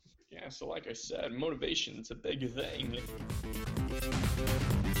So like I said, motivation's a big thing.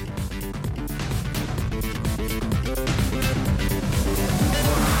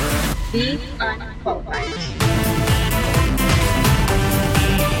 The Unqualified.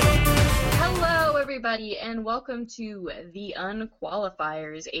 Hello, everybody, and welcome to The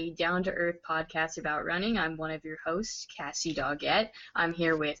Unqualifiers, a down-to-earth podcast about running. I'm one of your hosts, Cassie Doggett. I'm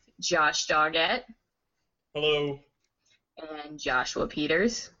here with Josh Doggett. Hello. And Joshua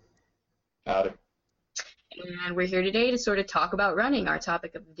Peters. Howdy. And we're here today to sort of talk about running. Our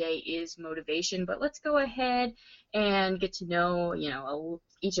topic of the day is motivation, but let's go ahead and get to know,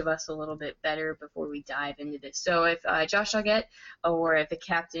 each of us a little bit better before we dive into this. So if Josh Doggett, or if the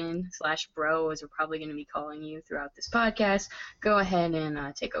captain/bro, as we're probably going to be calling you throughout this podcast, go ahead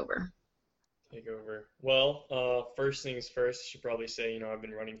and take over. Take over. Well, first things first, I should probably say, I've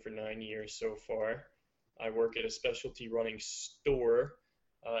been running for 9 years so far. I work at a specialty running store,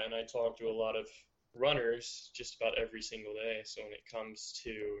 and I talk to a lot of runners just about every single day. So when it comes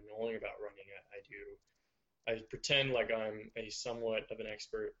to knowing about running, I pretend like I'm a somewhat of an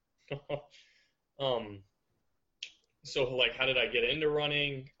expert. So like, how did I get into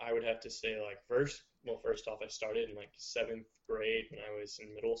running? I would have to say first off, I started in 7th grade when I was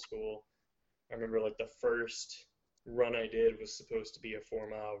in middle school. I remember the first run I did was supposed to be a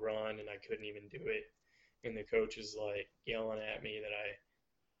 4-mile run, and I couldn't even do it. And the coach was yelling at me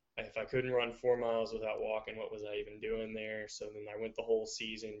that if I couldn't run 4 miles without walking, what was I even doing there? So then I went the whole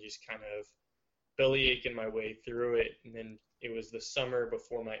season just kind of belly aching my way through it. And then it was the summer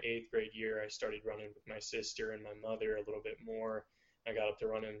before my 8th grade year, I started running with my sister and my mother a little bit more. I got up to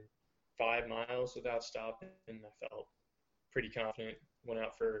running 5 miles without stopping, and I felt pretty confident. Went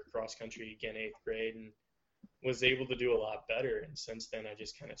out for cross country again 8th grade and was able to do a lot better. And since then, I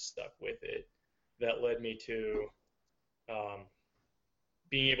just kind of stuck with it. That led me to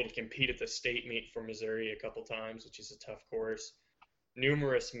being able to compete at the state meet for Missouri a couple times, which is a tough course.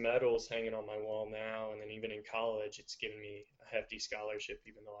 Numerous medals hanging on my wall now, and then even in college, it's given me a hefty scholarship,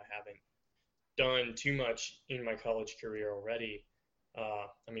 even though I haven't done too much in my college career already.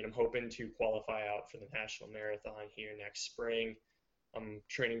 I'm hoping to qualify out for the National Marathon here next spring. I'm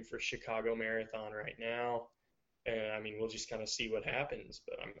training for Chicago Marathon right now, and we'll just kind of see what happens,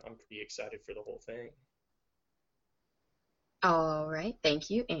 but I'm pretty excited for the whole thing. All right,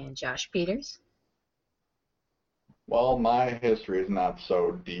 thank you. And Josh Peters? Well, my history is not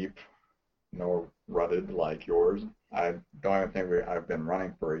so deep nor rutted like yours. I don't even think I've been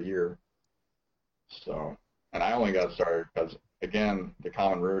running for a year. So, and I only got started because, again, the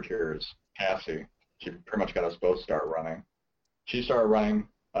common root here is Cassie. She pretty much got us both start running. She started running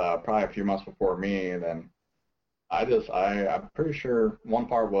probably a few months before me, and then I'm pretty sure one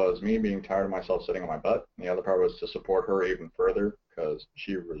part was me being tired of myself sitting on my butt, and the other part was to support her even further because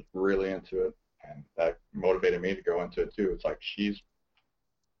she was really into it, and that motivated me to go into it too. It's like she's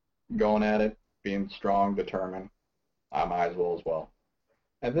going at it, being strong, determined. I might as well.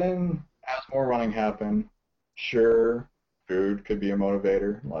 And then as more running happened, sure, food could be a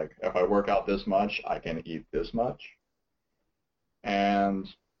motivator. Like if I work out this much, I can eat this much. And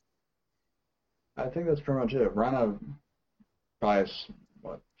I think that's pretty much it. Run a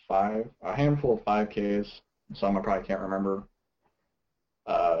handful of 5Ks. Some I probably can't remember.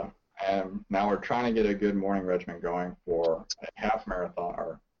 And now we're trying to get a good morning regimen going for a half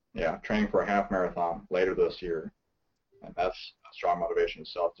marathon, training for a half marathon later this year. And that's a strong motivation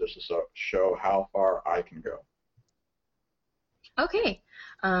itself, just to show how far I can go. Okay,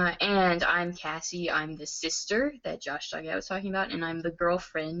 and I'm Cassie. I'm the sister that Josh Doggett was talking about, and I'm the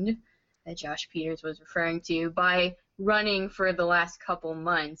girlfriend that Josh Peters was referring to. By running for the last couple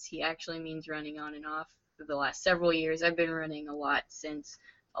months, he actually means running on and off for the last several years. I've been running a lot since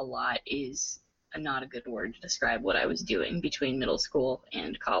a lot is not a good word to describe what I was doing between middle school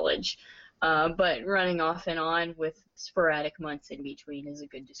and college. But running off and on with sporadic months in between is a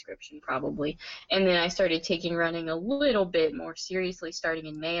good description, probably. And then I started taking running a little bit more seriously starting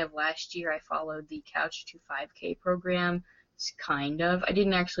in May of last year. I followed the Couch to 5K program, kind of. I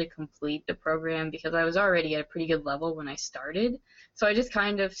didn't actually complete the program because I was already at a pretty good level when I started, so I just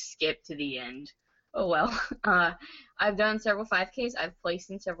kind of skipped to the end. Oh well. I've done several 5Ks. I've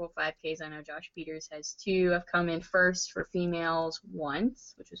placed in several 5Ks. I know Josh Peters has 2. I've come in first for females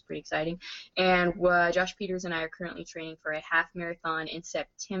once, which was pretty exciting. And Josh Peters and I are currently training for a half marathon in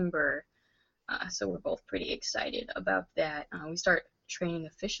September, so we're both pretty excited about that. We start training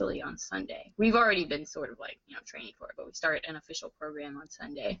officially on Sunday. We've already been sort of training for it, but we start an official program on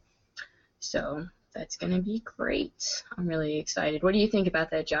Sunday. So that's going to be great. I'm really excited. What do you think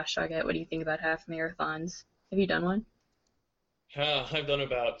about that, Josh Doggett? What do you think about half marathons? Have you done one? I've done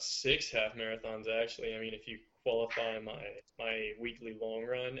about 6 half marathons actually. I mean, if you qualify my weekly long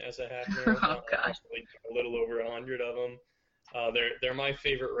run as a half marathon, Oh I've gosh. probably done a little over 100 of them. They're my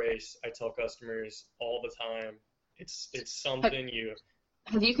favorite race. I tell customers all the time. It's Have, something you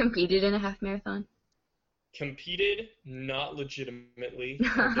have you competed in a half marathon? competed, not legitimately.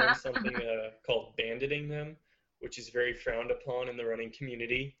 I've done something called banditing them, which is very frowned upon in the running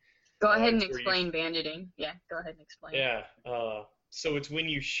community. Go ahead and It's where you explain banditing. Yeah, go ahead and explain. Yeah. So it's when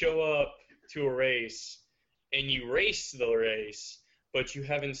you show up to a race and you race the race, but you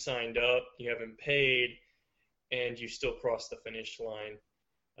haven't signed up, you haven't paid, and you still cross the finish line.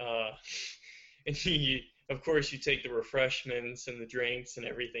 Uh, and of course, you take the refreshments and the drinks and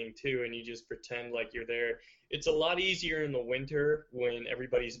everything too, and you just pretend like you're there. It's a lot easier in the winter when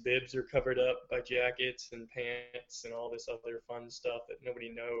everybody's bibs are covered up by jackets and pants and all this other fun stuff that nobody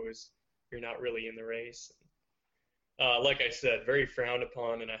knows. You're not really in the race. Like I said, very frowned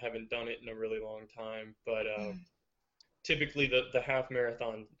upon, and I haven't done it in a really long time. But typically, the half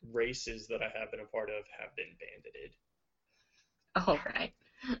marathon races that I have been a part of have been bandited. All right.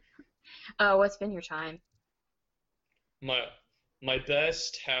 What's been your time? My my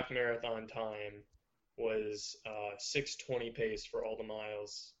best half marathon time was 6:20 pace for all the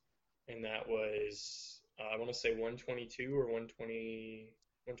miles, and that was I want to say 122 or 120,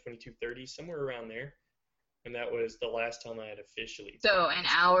 122:30, somewhere around there. And that was the last time I had officially So done an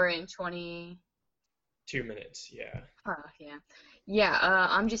it. hour and 20. 2 minutes, yeah. Oh, yeah. Yeah,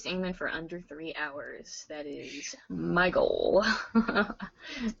 I'm just aiming for under 3 hours. That is my goal.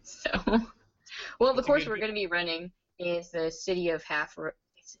 So, well, the It's a course good we're going to be running is the City of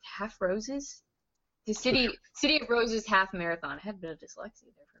is it Half Roses? The City of Roses Half Marathon. I had a bit of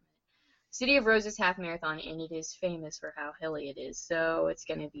dyslexia there for a minute. City of Roses Half Marathon, and it is famous for how hilly it is. So it's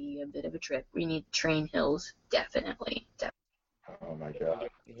going to be a bit of a trip. We need to train hills, definitely. Oh my I've been God.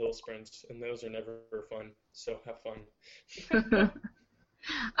 doing hill sprints, and those are never fun. So have fun.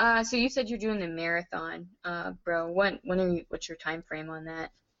 So you said you're doing the marathon, bro. What's your time frame on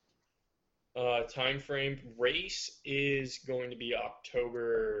that? Time frame race is going to be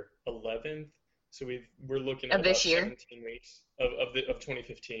October 11th. So we're looking at Of this about year? 17 weeks of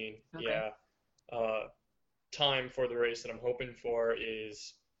 2015. Okay. Yeah. Uh, Time for the race that I'm hoping for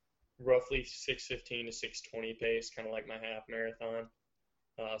is roughly 6:15 to 6:20 pace, kind of like my half marathon.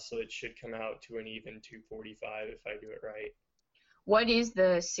 So it should come out to an even 2:45 if I do it right. What is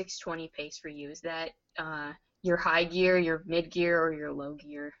the 620 pace for you? Is that your high gear, your mid gear, or your low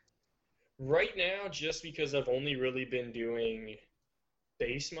gear? Right now, just because I've only really been doing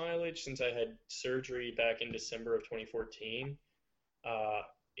base mileage since I had surgery back in December of 2014, uh,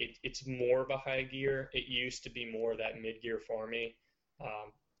 it's more of a high gear. It used to be more of that mid gear for me.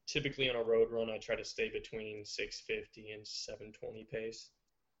 Um, Typically on a road run, I try to stay between 650 and 720 pace.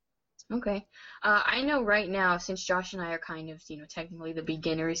 Okay. I know right now, since Josh and I are kind of, technically the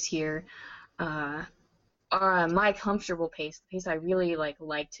beginners here, uh, my comfortable pace, the pace I really like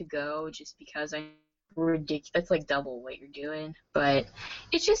to go, just because I ridiculous. That's like double what you're doing, but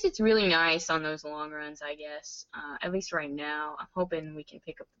it's really nice on those long runs, I guess. At least right now, I'm hoping we can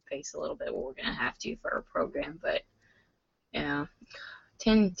pick up the pace a little bit. Well, we're gonna have to for our program, but yeah,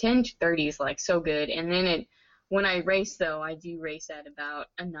 10 to 30 is like so good. And then when I race though, I do race at about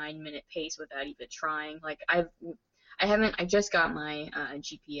a 9 minute pace without even trying. Like I just got my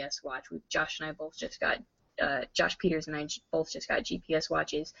GPS watch. Josh and I both just got Josh Peters and I both just got GPS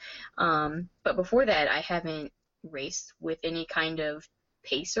watches. But before that, I haven't raced with any kind of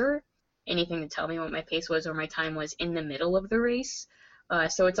pacer, anything to tell me what my pace was or my time was in the middle of the race.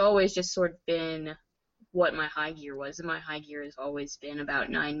 So it's always just sort of been what my high gear was. And my high gear has always been about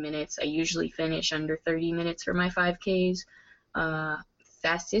 9 minutes. I usually finish under 30 minutes for my 5Ks. Uh,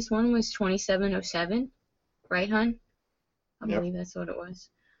 Fastest one was 27:07, right, hun? I Yep. believe that's what it was.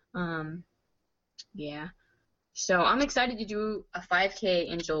 Yeah. So I'm excited to do a 5K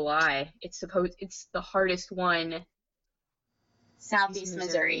in July. It's the hardest one. Southeast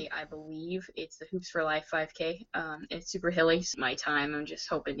Missouri, I believe. It's the Hoops for Life 5K. It's super hilly. My time, I'm just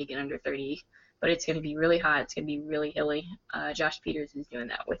hoping to get under 30, but it's going to be really hot. It's going to be really hilly. Josh Peters is doing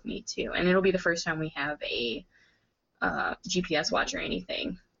that with me too, and it'll be the first time we have a GPS watch or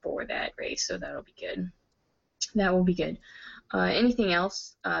anything for that race, so that'll be good. That will be good. Anything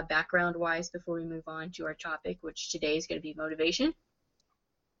else background-wise before we move on to our topic, which today is going to be motivation?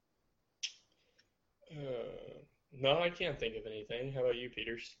 No, I can't think of anything. How about you,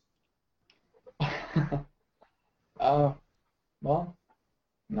 Peters? Well,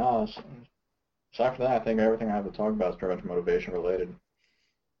 no. Aside from that, I think everything I have to talk about is pretty much motivation related.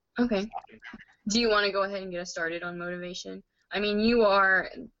 Okay. Do you want to go ahead and get us started on motivation? I mean, you are.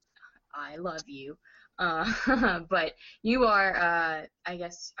 I love you, but you are. I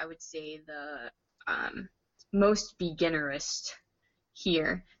guess I would say the most beginnerist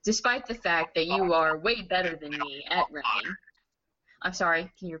here, despite the fact that you are way better than me at running. I'm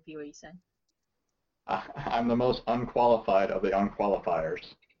sorry. Can you repeat what you said? I'm the most unqualified of the unqualifiers.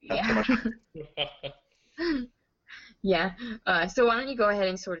 That's so Yeah. much. Yeah. So why don't you go ahead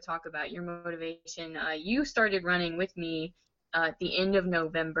and sort of talk about your motivation? You started running with me at the end of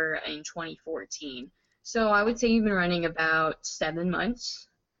November in 2014. So I would say you've been running about 7 months.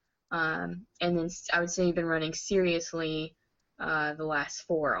 And then I would say you've been running seriously the last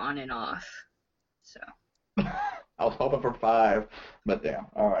 4 on and off. So I was hoping for 5, but damn.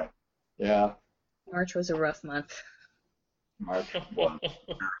 All right. Yeah, March was a rough month. March was a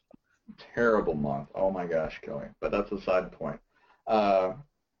terrible month. Oh my gosh, Kelly. But that's a side point. Uh,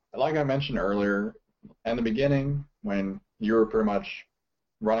 like I mentioned earlier, in the beginning, when you were pretty much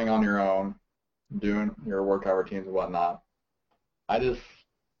running on your own, doing your workout routines and whatnot, I don't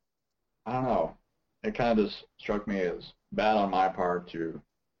know. It kind of just struck me as bad on my part to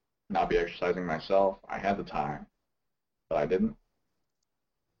not be exercising myself. I had the time, but I didn't.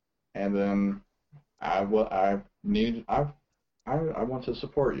 And then I want to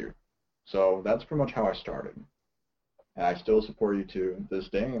support you. So that's pretty much how I started. And I still support you to this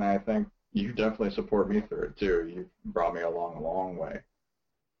day, and I think you definitely support me through it too. You brought me along a long way.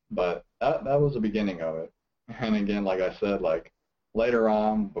 But that was the beginning of it. And again, like I said, like later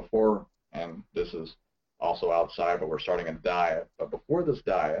on, before, and this is also outside, but we're starting a diet. But before this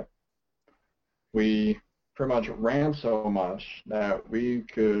diet, we pretty much ran so much that we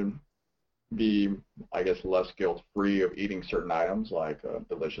could be, I guess, less guilt-free of eating certain items like a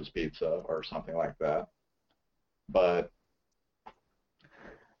delicious pizza or something like that. But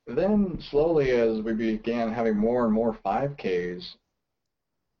then slowly as we began having more and more 5Ks,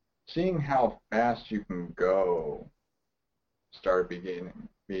 seeing how fast you can go started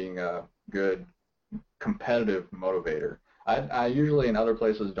being a good competitive motivator. I usually in other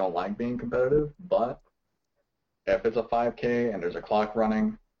places don't like being competitive, but if it's a 5K and there's a clock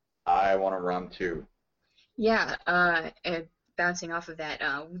running, I want to run too. Yeah, and bouncing off of that,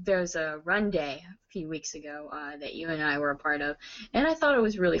 there was a run day a few weeks ago that you and I were a part of, and I thought it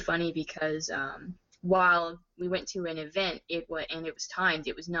was really funny because while we went to an event, it was timed.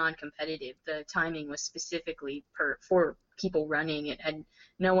 It was non-competitive. The timing was specifically for people running.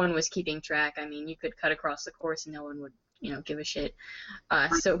 No one was keeping track. I mean, you could cut across the course and no one would, give a shit.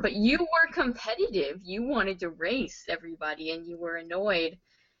 But you were competitive. You wanted to race everybody, and you were annoyed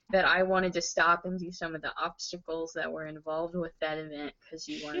that I wanted to stop and do some of the obstacles that were involved with that event because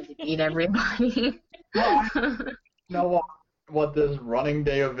you wanted to beat everybody. Know what this running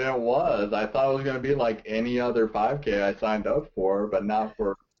day event was. I thought it was going to be like any other 5K I signed up for, but not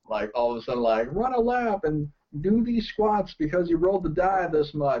for like all of a sudden like run a lap and do these squats because you rolled the die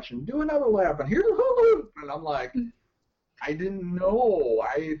this much and do another lap and here's a hula hoop. And I'm like, I didn't know.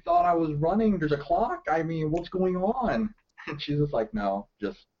 I thought I was running. There's a clock. I mean, what's going on? And she's just like, no,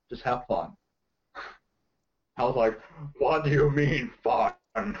 just have fun. I was like, what do you mean fun?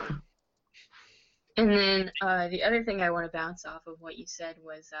 And then the other thing I want to bounce off of what you said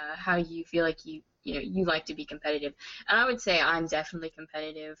was how you feel like you like to be competitive. And I would say I'm definitely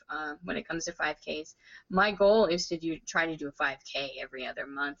competitive when it comes to 5Ks. My goal is to try to do a 5K every other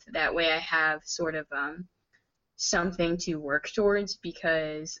month. That way I have sort of something to work towards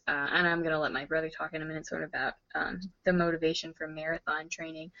because, and I'm going to let my brother talk in a minute sort of about the motivation for marathon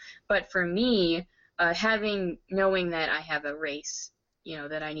training. But for me, knowing that I have a race,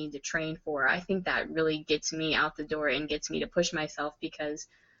 that I need to train for, I think that really gets me out the door and gets me to push myself because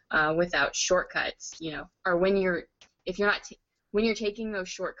without shortcuts, or when you're taking those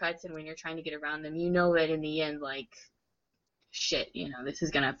shortcuts and when you're trying to get around them, that in the end, like, shit, this is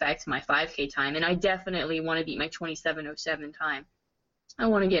going to affect my 5K time, and I definitely want to beat my 27:07 time. I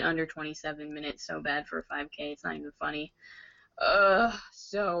want to get under 27 minutes so bad for a 5K, it's not even funny. Ugh,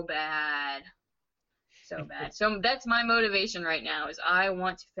 so bad. So bad. So that's my motivation right now is I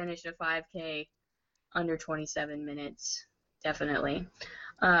want to finish a 5K under 27 minutes, definitely.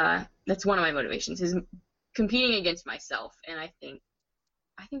 That's one of my motivations is competing against myself, and I think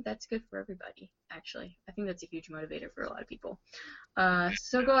that's good for everybody, actually. I think that's a huge motivator for a lot of people.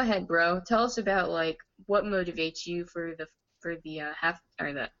 So go ahead, bro. Tell us about like what motivates you for the half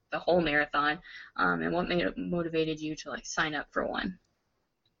or the whole marathon, and what motivated you to like sign up for one.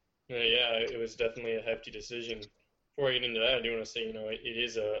 Yeah, it was definitely a hefty decision. Before I get into that, I do want to say, it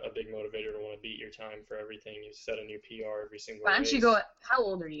is a big motivator to want to beat your time for everything. You set a new PR every single Why don't race. you go? How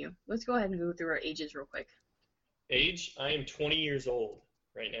old are you? Let's go ahead and go through our ages real quick. Age, I am 20 years old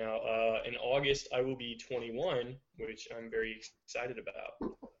right now. In August, I will be 21, which I'm very excited about.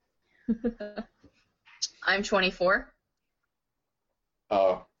 I'm 24.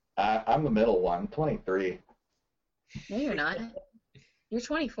 I'm the middle one, 23. No, you're not. You're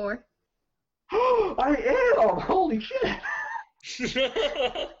 24. I am! Holy shit!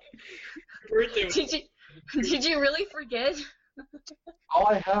 Birthday. Did you really forget? All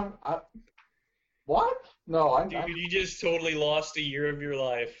I have, what? No, Dude, you just totally lost a year of your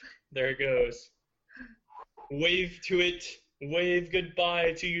life. There it goes. Wave to it. Wave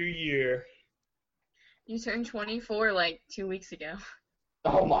goodbye to your year. You turned 24 like 2 weeks ago.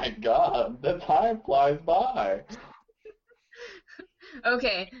 Oh my god, the time flies by.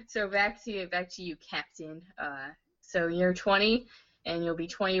 Okay, so back to you, Captain. So you're 20, and you'll be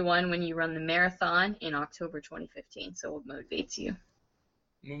 21 when you run the marathon in October 2015. So what motivates you?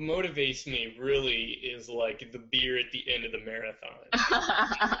 What motivates me really is like the beer at the end of the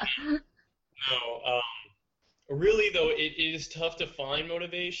marathon. No, really though, it is tough to find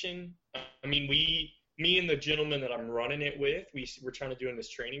motivation. I mean, me and the gentleman that I'm running it with, we're trying to do in this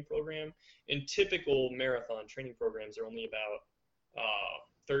training program. And typical marathon training programs are only about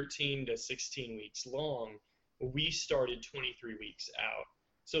 13 to 16 weeks long. We started 23 weeks out.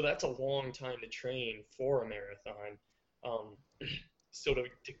 So that's a long time to train for a marathon. So to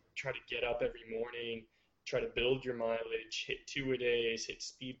try to get up every morning, try to build your mileage, hit 2-a-days, hit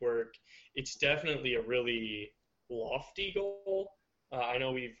speed work, it's definitely a really lofty goal. I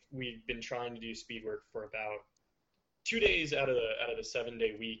know we've been trying to do speed work for about 2 days out of the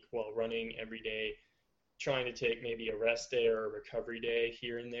 7-day week while running every day, trying to take maybe a rest day or a recovery day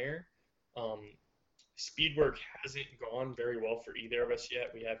here and there. Speed work hasn't gone very well for either of us yet.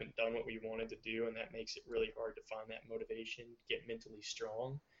 We haven't done what we wanted to do, and that makes it really hard to find that motivation, get mentally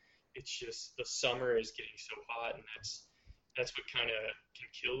strong. It's just the summer is getting so hot, and that's what kind of can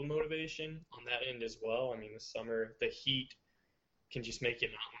kill the motivation on that end as well. I mean, the summer, the heat can just make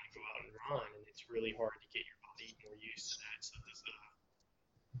you not want to go out and run, and it's really hard to get your body more used to that, so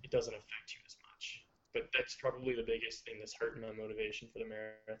it doesn't affect you as much. But that's probably the biggest thing that's hurting my motivation for the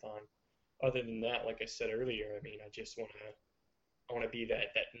marathon. Other than that, like I said earlier, I mean, I just want to be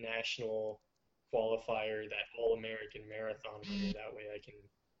that national qualifier, that all-American marathon runner. That way I can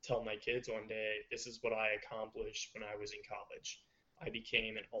tell my kids one day, this is what I accomplished when I was in college. I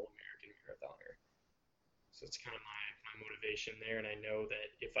became an all-American marathoner. So it's kind of my motivation there, and I know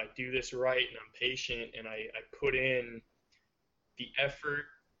that if I do this right and I'm patient and I put in the effort,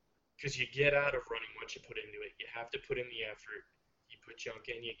 because you get out of running what you put into it. You have to put in the effort. You put junk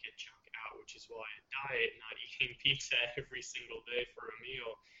in, you get junk out, which is why a diet, not eating pizza every single day for a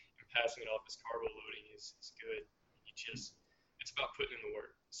meal and passing it off as carbo loading is good. It's about putting in the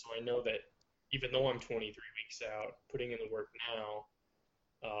work. So I know that even though I'm 23 weeks out, putting in the work now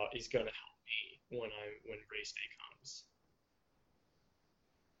is going to help me when race day comes.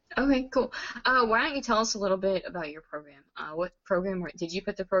 Okay, cool. Why don't you tell us a little bit about your program? What program did you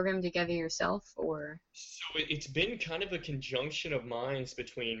put the program together yourself, or? So it's been kind of a conjunction of minds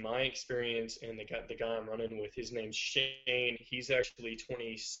between my experience and the guy I'm running with. His name's Shane. He's actually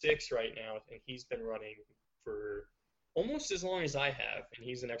 26 right now, and he's been running for almost as long as I have. And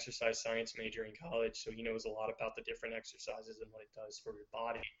he's an exercise science major in college, so he knows a lot about the different exercises and what it does for your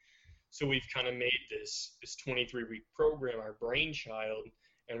body. So we've kind of made this 23-week program our brainchild,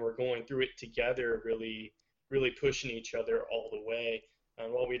 and we're going through it together, really, really pushing each other all the way.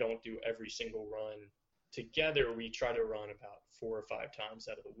 And while we don't do every single run together, we try to run about 4 or 5 times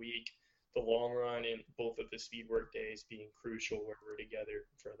out of the week. The long run and both of the speed work days being crucial where we're together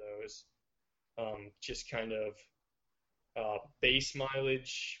for those. Just kind of base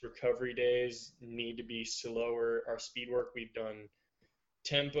mileage, recovery days need to be slower. Our speed work, we've done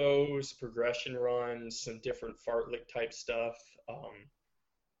tempos, progression runs, some different fartlek type stuff.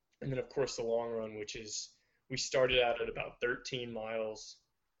 And then, of course, the long run, which is we started out at about 13 miles,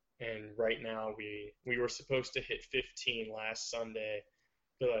 and right now we were supposed to hit 15 last Sunday.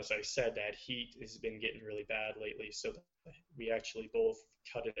 But as I said, that heat has been getting really bad lately, so we actually both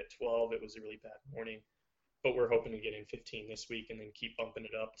cut it at 12. It was a really bad morning. But we're hoping to get in 15 this week and then keep bumping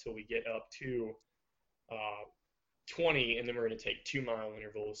it up till we get up to 20, and then we're going to take 2-mile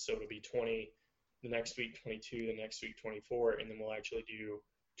intervals. So it'll be 20 the next week, 22 the next week, 24, and then we'll actually do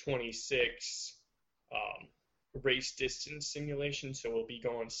 26 race distance simulation, so we'll be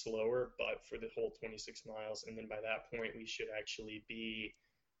going slower, but for the whole 26 miles, and then by that point we should actually be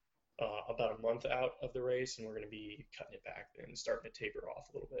about a month out of the race, and we're going to be cutting it back and starting to taper off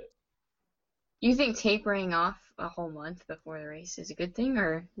a little bit. You think tapering off a whole month before the race is a good thing,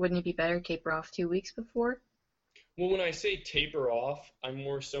 or wouldn't it be better to taper off 2 weeks before? Well, when I say taper off, I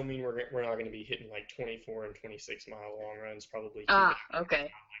more so mean we're not going to be hitting like 24 and 26-mile long runs. Probably keep it Ah, okay.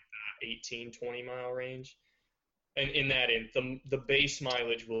 18, 20-mile range. And in that end, the base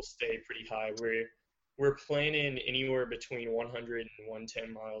mileage will stay pretty high. We're planning anywhere between 100 and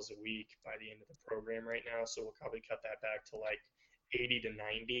 110 miles a week by the end of the program right now. So we'll probably cut that back to like 80 to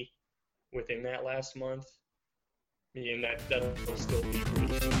 90 within that last month. And that'll still be pretty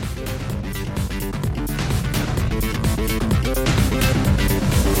good.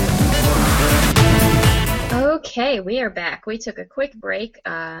 Okay, we are back. We took a quick break,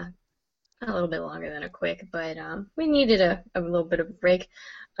 a little bit longer than a quick, but we needed a little bit of a break.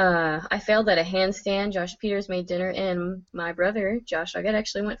 I failed at a handstand. Josh Peters made dinner, and my brother, Josh Augette,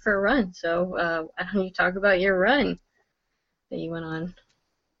 actually went for a run. So why don't you talk about your run that you went on?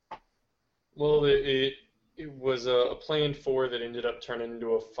 Well, it was a planned 4 that ended up turning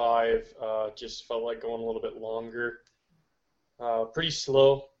into a 5. Just felt like going a little bit longer. Pretty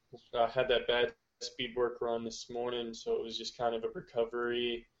slow. Had that bad speed work run this morning, so it was just kind of a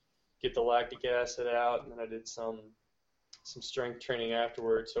recovery, get the lactic acid out, and then I did some strength training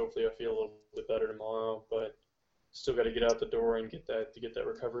afterwards. Hopefully, I feel a little bit better tomorrow, but still got to get out the door and get that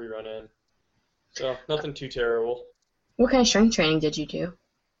recovery run in. So nothing too terrible. What kind of strength training did you do?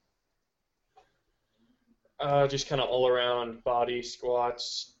 Just kind of all around body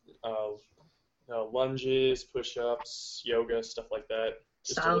squats, lunges, push-ups, yoga, stuff like that.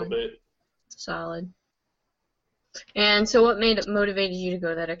 Just a little bit. Solid. And so what motivated you to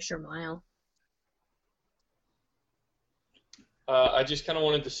go that extra mile? I just kind of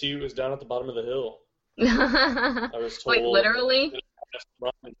wanted to see what was down at the bottom of the hill. I was told. Like literally?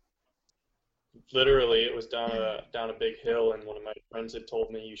 Literally, it was down a big hill, and one of my friends had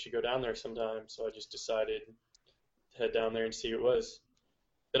told me you should go down there sometime. So I just decided to head down there and see what it was.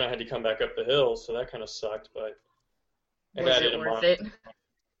 Then I had to come back up the hill, so that kind of sucked. But was it worth it?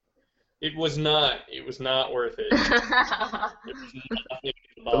 It was not. It was not worth it.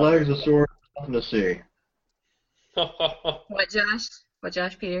 The legs are sore. Nothing to see. What, Josh? What,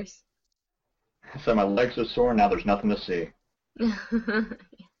 Josh Peters? I said my legs are sore. Now there's nothing to see.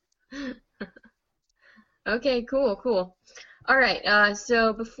 Okay, cool. All right.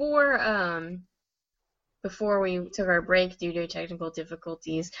 So before we took our break due to technical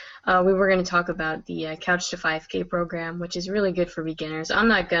difficulties, we were going to talk about the Couch to 5K program, which is really good for beginners. I'm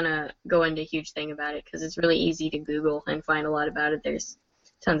not going to go into a huge thing about it because it's really easy to Google and find a lot about it. There's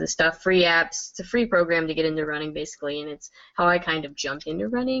tons of stuff, free apps. It's a free program to get into running, basically, and it's how I kind of jumped into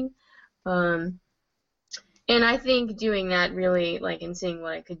running. And I think doing that really, and seeing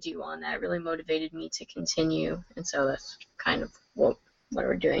what I could do on that really motivated me to continue, and so that's kind of what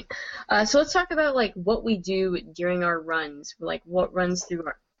we're doing. So let's talk about what we do during our runs, what runs through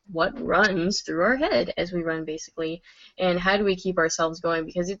our head as we run, basically, and how do we keep ourselves going,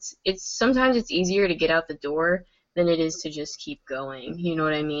 because it's sometimes it's easier to get out the door than it is to just keep going. You know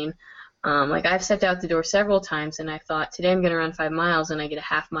what I mean? I've stepped out the door several times and I thought, today I'm going to run 5 miles, and I get a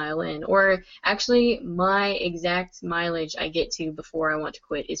half mile in. Or actually, my exact mileage I get to before I want to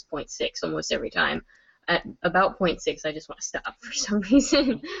quit is 0.6 almost every time. At about 0.6, I just want to stop for some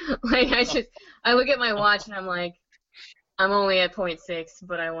reason. I look at my watch and I'm like, I'm only at 0.6,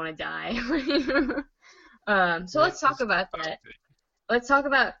 but I want to die. So let's talk about that. Let's talk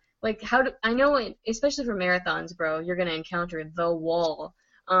about I know, especially for marathons, bro, you're going to encounter the wall.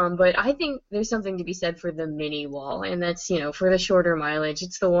 But I think there's something to be said for the mini wall, and that's, for the shorter mileage.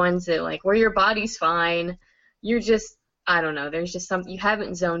 It's the ones that, where your body's fine, you're just, I don't know, there's just something, you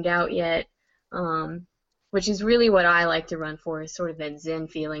haven't zoned out yet, which is really what I like to run for, is sort of that zen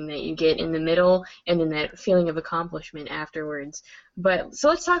feeling that you get in the middle, and then that feeling of accomplishment afterwards. But, so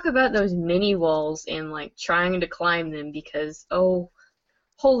let's talk about those mini walls and, trying to climb them, because, oh,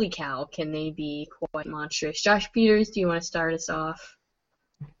 holy cow, can they be quite monstrous. Josh Peters, do you want to start us off?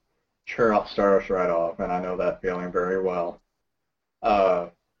 Sure, I'll start us right off, and I know that feeling very well.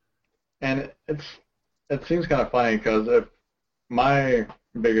 And it seems kind of funny, because if my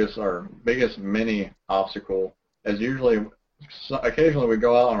biggest mini obstacle is usually, occasionally we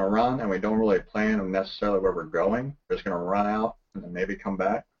go out on a run and we don't really plan necessarily where we're going. We're just going to run out and then maybe come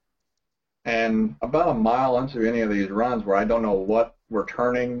back. And about a mile into any of these runs where I don't know what we're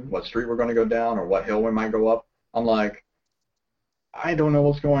turning, what street we're going to go down, or what hill we might go up, I'm like, I don't know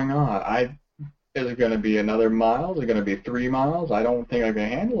what's going on. Is it going to be another mile? Is it going to be 3 miles? I don't think I can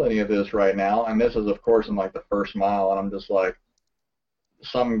handle any of this right now. And this is, of course, in the first mile, and I'm just like,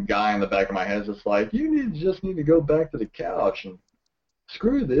 some guy in the back of my head is just like, you just need to go back to the couch and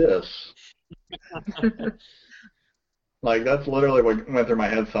screw this. That's literally what went through my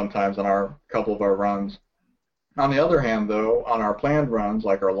head sometimes on a couple of our runs. On the other hand, though, on our planned runs,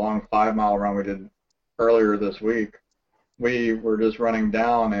 like our long 5 mile run we did earlier this week, we were just running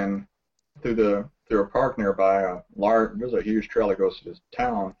down and through a park nearby. There's a huge trail that goes to this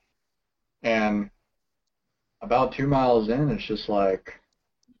town, and about 2 miles in, it's just like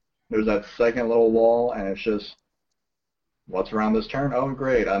there's that second little wall, and it's just what's around this turn? Oh,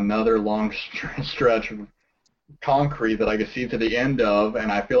 great, another long stretch of concrete that I can see to the end of, and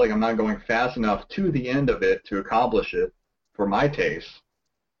I feel like I'm not going fast enough to the end of it to accomplish it for my taste.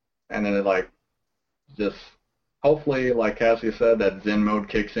 And then it like just hopefully, like Cassie said, that Zen mode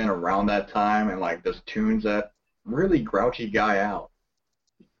kicks in around that time and like just tunes that really grouchy guy out.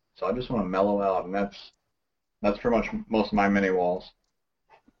 So I just want to mellow out, and that's pretty much most of my mini walls.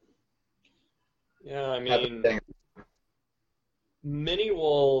 Yeah, I mean, mini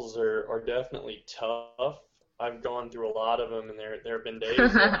walls are definitely tough. I've gone through a lot of them, and there have been days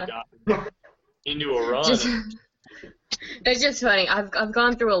where I've gotten into a run. It's just funny. I've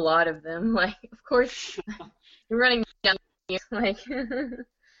gone through a lot of them. Like, of course, you're running down here. Like,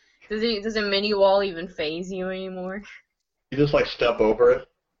 does a mini wall even phase you anymore? You just like step over it.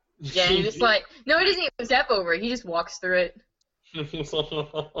 Yeah, you just like no, he doesn't even step over it. He just walks through it.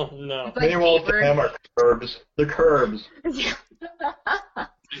 No. Like mini walls to him are curbs. The curbs.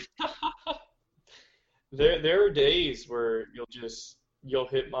 There are days where you'll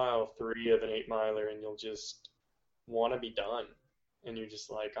hit mile 3 of an 8 miler and you'll just want to be done, and you're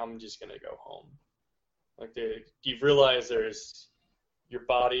just like, I'm just gonna go home. Like you've realized your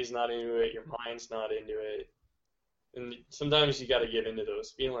body's not into it, your mind's not into it, and sometimes you got to give into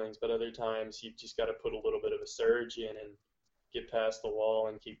those feelings, but other times you just got to put a little bit of a surge in and get past the wall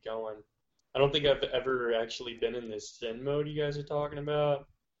and keep going. I don't think I've ever actually been in this Zen mode you guys are talking about.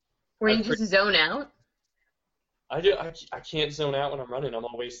 Where you just zone out? I can't zone out when I'm running. I'm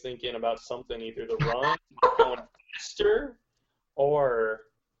always thinking about something, either the run, going faster, or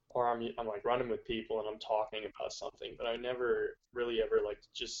I'm like running with people and I'm talking about something. But I never really ever like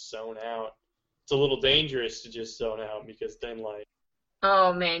just zone out. It's a little dangerous to just zone out because then like.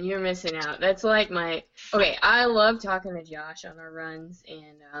 Oh man, you're missing out. That's like okay, I love talking to Josh on our runs,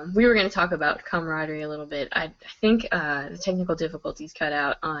 and we were going to talk about camaraderie a little bit. I think the technical difficulties cut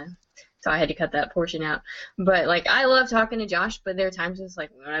out on, so I had to cut that portion out. But like, I love talking to Josh, but there are times it's like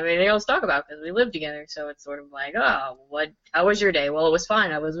we don't have anything else to talk about because we live together. So it's sort of like, oh, how was your day? Well, it was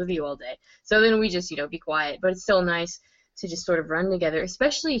fine. I was with you all day. So then we just be quiet. But it's still nice to just sort of run together,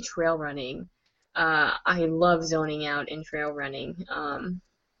 especially trail running. I love zoning out in trail running. And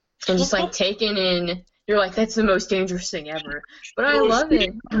just like taking in, you're like, that's the most dangerous thing ever. But I love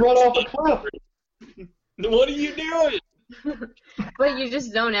it. Run off a cliff. What are you doing? But you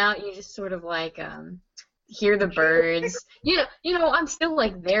just zone out. You just sort of like hear the birds. You know, I'm still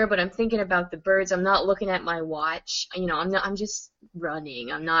like there, but I'm thinking about the birds. I'm not looking at my watch. I'm just running.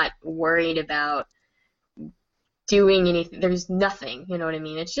 I'm not worried about doing anything. There's nothing, you know what I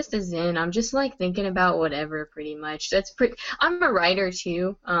mean? It's just a zen. I'm just like thinking about whatever, pretty much. I'm a writer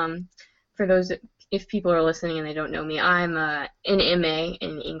too. For those, if people are listening and they don't know me, I'm an MA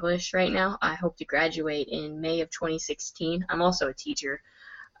in English right now. I hope to graduate in May of 2016. I'm also a teacher.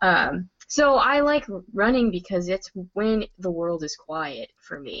 So I like running because it's when the world is quiet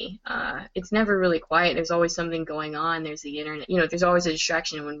for me. It's never really quiet. There's always something going on. There's the internet. There's always a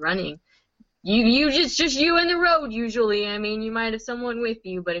distraction when running. It's just you and the road usually. I mean, you might have someone with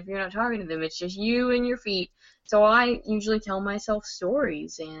you, but if you're not talking to them, it's just you and your feet. So I usually tell myself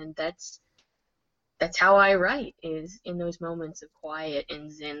stories, and that's how I write, is in those moments of quiet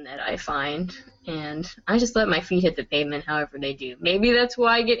and zen that I find. And I just let my feet hit the pavement however they do. Maybe that's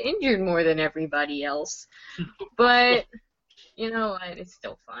why I get injured more than everybody else. But, it's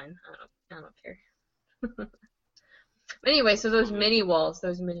still fun. I don't care. Anyway, so those mini walls.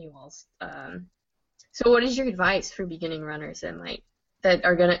 So what is your advice for beginning runners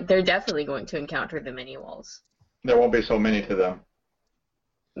they're definitely going to encounter the mini walls? There won't be so many to them.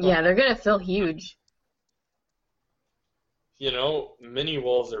 Yeah, they're gonna feel huge. Mini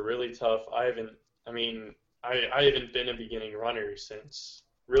walls are really tough. I haven't been a beginning runner since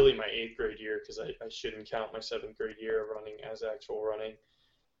really my 8th grade year, because I shouldn't count my 7th grade year of running as actual running.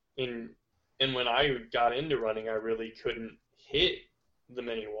 And when I got into running, I really couldn't hit the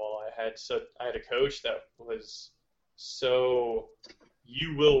mini wall. I had a coach that was so,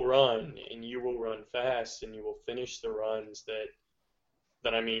 you will run, and you will run fast, and you will finish the runs,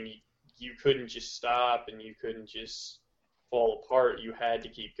 that I mean, you couldn't just stop, and you couldn't just fall apart. You had to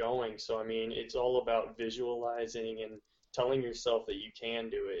keep going. So I mean, it's all about visualizing and telling yourself that you can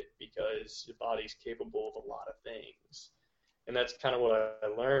do it, because your body's capable of a lot of things. And that's kind of what I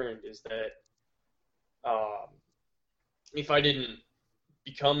learned, is that if I didn't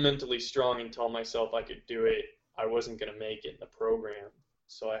become mentally strong and tell myself I could do it, I wasn't going to make it in the program.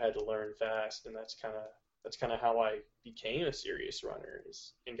 So I had to learn fast, and that's kind of how I became a serious runner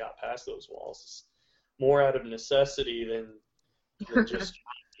and got past those walls. It's more out of necessity than just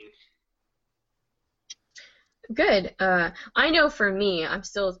trying. Good. I know for me, I'm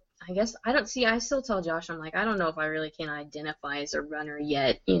still, I guess, I still tell Josh, I'm like, I don't know if I really can identify as a runner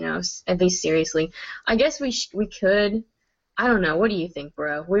yet, at least seriously. I guess we could, I don't know, what do you think,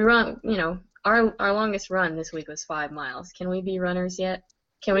 bro? We run, our longest run this week was 5 miles. Can we be runners yet?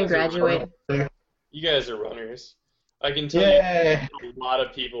 Can we graduate? You guys are runners. I can tell you a lot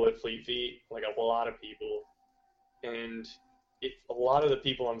of people at Fleet Feet, like a lot of people, and if a lot of the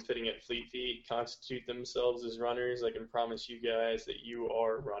people I'm fitting at Fleet Feet constitute themselves as runners, I can promise you guys that you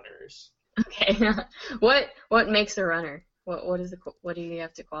are runners. Okay. What makes a runner? What do you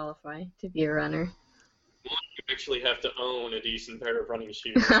have to qualify to be a runner? One, you actually have to own a decent pair of running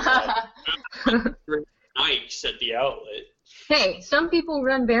shoes. Nikes at the outlet. Hey, some people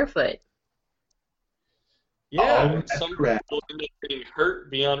run barefoot. Yeah, some people end up getting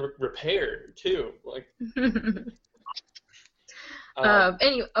hurt beyond repair too. Like.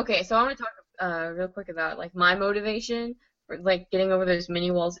 Anyway, okay, so I want to talk real quick about like my motivation for like getting over those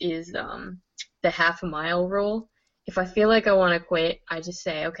mini walls is the half-mile rule. If I feel like I want to quit, I just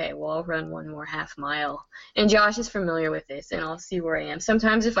say, okay, well, I'll run one more half mile. And Josh is familiar with this, and I'll see where I am.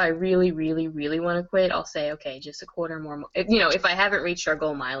 Sometimes if I really, really, really want to quit, I'll say, okay, just a quarter more. If I haven't reached our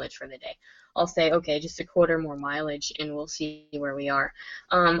goal mileage for the day, I'll say, okay, just a quarter more mileage, and we'll see where we are.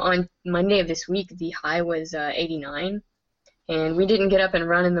 On Monday of this week, the high was 89. And we didn't get up and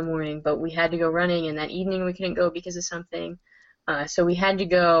run in the morning, but we had to go running, and that evening we couldn't go because of something. So we had to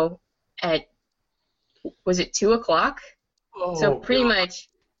go at, was it 2 o'clock? Oh, so pretty much,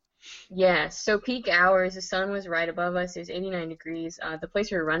 yeah. So peak hours, the sun was right above us. It was 89 degrees. The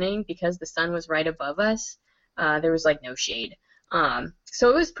place we were running, because the sun was right above us, there was like no shade. So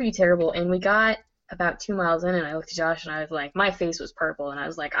it was pretty terrible, and we got about 2 miles in, and I looked at Josh, and I was like, my face was purple, and I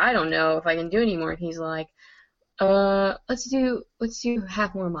was like, I don't know if I can do anymore. And he's like, let's do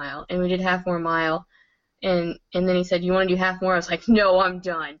half more mile, and we did half more mile, and then he said, you want to do half more? I was like, no, I'm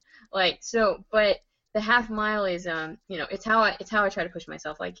done. But the half mile is, it's how I try to push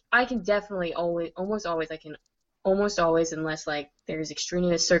myself. Like, I can definitely almost always, unless like there's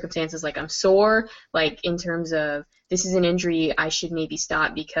extraneous circumstances, like I'm sore, like in terms of this is an injury, I should maybe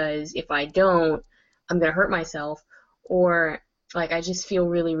stop because if I don't, I'm gonna hurt myself, or like I just feel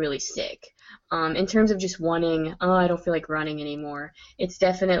really, really sick. In terms of just wanting, I don't feel like running anymore, it's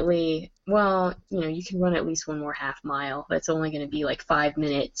definitely, well, you can run at least one more half mile. That's only going to be like 5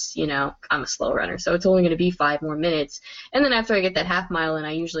 minutes, I'm a slow runner, so it's only going to be 5 more minutes. And then after I get that half mile in,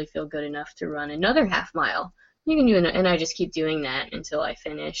 I usually feel good enough to run another half mile. You can do it, and I just keep doing that until I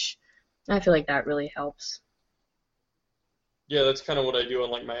finish. I feel like that really helps. Yeah, that's kind of what I do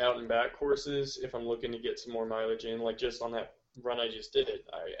on like my out and back courses. If I'm looking to get some more mileage in, like just on that run I just did,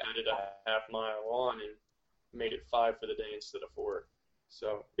 I added a half mile on and made it 5 for the day instead of 4.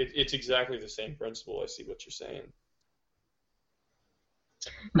 So it's exactly the same principle. I see what you're saying.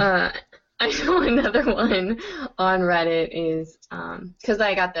 I know another one on Reddit is, because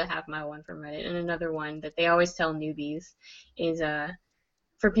I got the half mile one from Reddit, and another one that they always tell newbies is,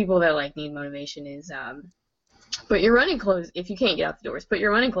 for people that like need motivation is, put your running clothes, if you can't get out the doors, put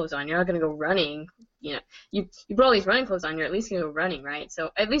your running clothes on. You're not going to go running. You put all these running clothes on, you're at least going to go running, right?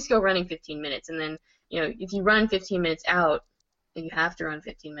 So at least go running 15 minutes. And then, if you run 15 minutes out, then you have to run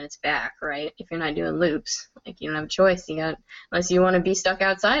 15 minutes back, right? If you're not doing loops. Like, you don't have a choice. Unless you want to be stuck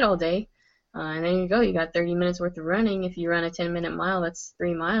outside all day. And there you go. You got 30 minutes worth of running. If you run a 10-minute mile, that's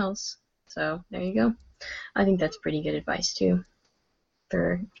 3 miles. So there you go. I think that's pretty good advice, too.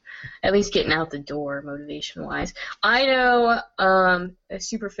 For at least getting out the door motivation-wise. I know a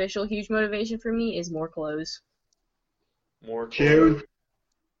superficial huge motivation for me is more clothes. More clothes.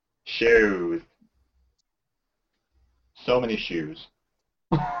 Shoes. So many shoes.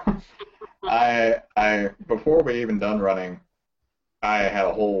 I before we even done running, I had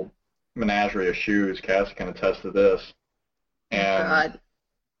a whole menagerie of shoes. Cassie can attest to this. And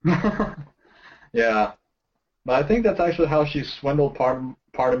God. Yeah. But I think that's actually how she swindled part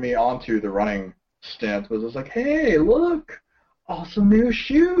of me onto the running stint. Was it's like, hey, look, awesome new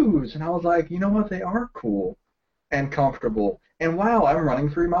shoes, and I was like, you know what? They are cool and comfortable, and wow, I'm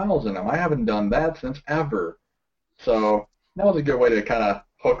running 3 miles in them. I haven't done that since ever. So that was a good way to kind of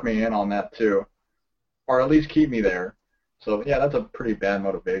hook me in on that too, or at least keep me there. So yeah, that's a pretty bad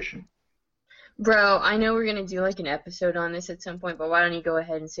motivation. Bro, I know we're going to do like an episode on this at some point, but why don't you go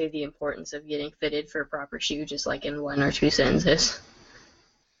ahead and say the importance of getting fitted for a proper shoe, just like in 1 or 2 sentences?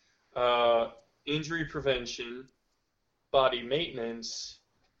 Injury prevention, body maintenance,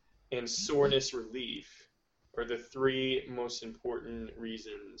 and soreness relief are the 3 most important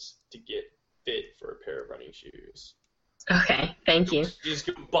reasons to get fit for a pair of running shoes. Okay, thank you. Just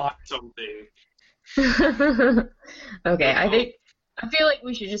go buy something. Okay, I feel like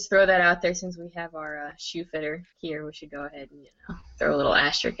we should just throw that out there since we have our shoe fitter here. We should go ahead and throw a little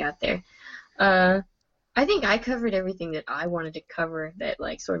asterisk out there. I think I covered everything that I wanted to cover that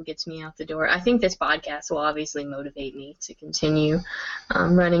like sort of gets me out the door. I think this podcast will obviously motivate me to continue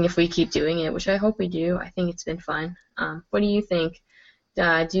running if we keep doing it, which I hope we do. I think it's been fun. What do you think?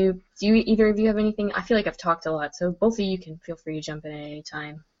 Do you either of you have anything? I feel like I've talked a lot, so both of you can feel free to jump in at any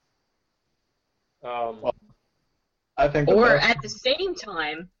time. Well, I think or at the same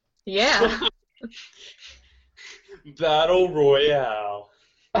time, yeah. Battle Royale.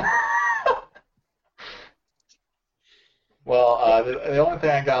 Well, the only thing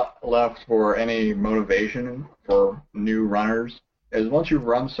I got left for any motivation for new runners is once you've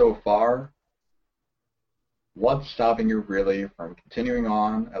run so far, what's stopping you really from continuing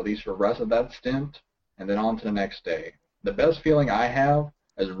on, at least for the rest of that stint, and then on to the next day? The best feeling I have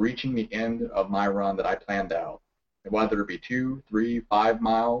is reaching the end of my run that I planned out. Whether it be 2, 3, 5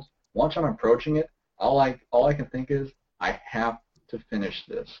 miles, once I'm approaching it, all I can think is, I have to finish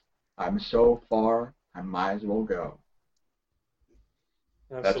this. I'm so far, I might as well go.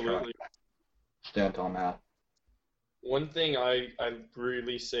 Absolutely. That's my stint on that. One thing I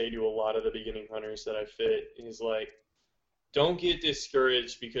really say to a lot of the beginning hunters that I fit is like, don't get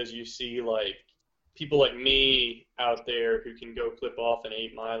discouraged because you see like people like me out there who can go clip off an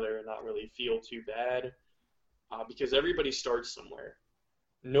 8-miler and not really feel too bad, because everybody starts somewhere.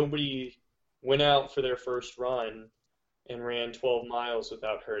 Nobody went out for their first run and ran 12 miles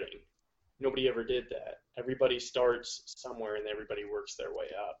without hurting. Nobody ever did that. Everybody starts somewhere and everybody works their way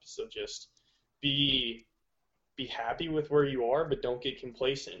up. So just be happy with where you are, but don't get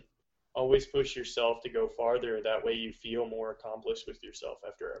complacent. Always push yourself to go farther. That way you feel more accomplished with yourself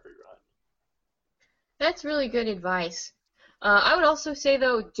after every run. That's really good advice. I would also say,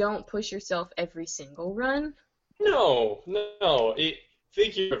 though, don't push yourself every single run. No.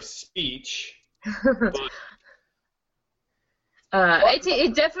 Figure of speech. But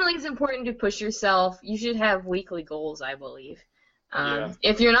it definitely is important to push yourself. You should have weekly goals, I believe.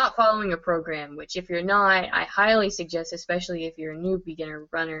 If you're not following a program, which if you're not, I highly suggest, especially if you're a new beginner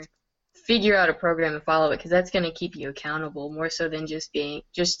runner, figure out a program and follow it, because that's going to keep you accountable more so than just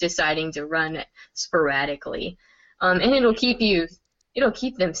deciding to run sporadically. And it'll keep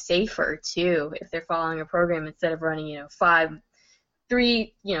them safer too if they're following a program instead of running 4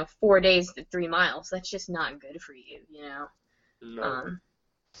 days to 3 miles. That's just not good for you, no.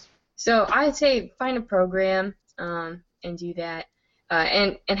 So I'd say find a program and do that.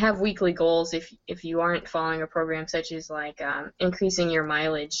 And have weekly goals if you aren't following a program, such as like increasing your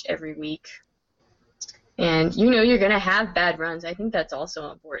mileage every week. And you're going to have bad runs. I think that's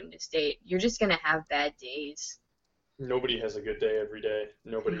also important to state. You're just going to have bad days. Nobody has a good day every day.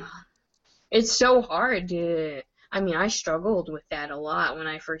 Nobody. It's so hard I struggled with that a lot when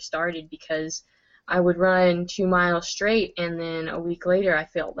I first started because I would run 2 miles straight, and then a week later I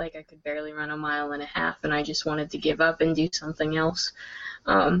felt like I could barely run 1.5 miles, and I just wanted to give up and do something else.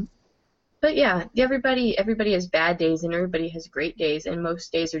 But yeah, everybody has bad days, and everybody has great days, and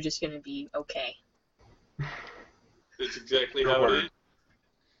most days are just going to be okay. That's exactly how it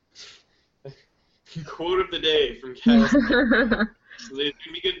is. Quote of the day from Cassie. Some days are going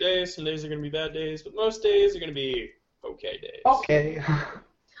to be good days, some days are going to be bad days, but most days are going to be okay days. Okay.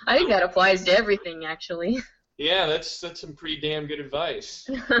 I think that applies to everything, actually. Yeah, that's some pretty damn good advice.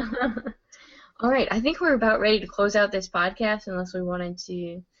 All right, I think we're about ready to close out this podcast unless we wanted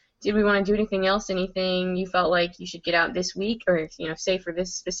to. Did we want to do anything else? Anything you felt like you should get out this week or, say for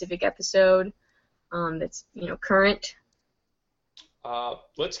this specific episode that's, current?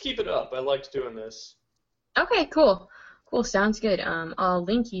 Let's keep it up. I liked doing this. Okay, cool. Cool, sounds good. I'll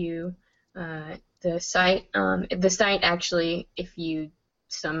link you the site. The site, actually, if you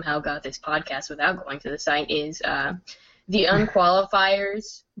somehow got this podcast without going to the site, is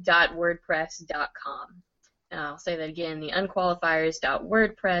theunqualifiers.wordpress.com. I'll say that again,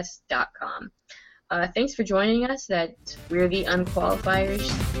 theunqualifiers.wordpress.com. Thanks for joining us. We're the Unqualifiers.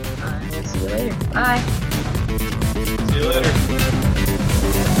 See you later. Bye. See you later.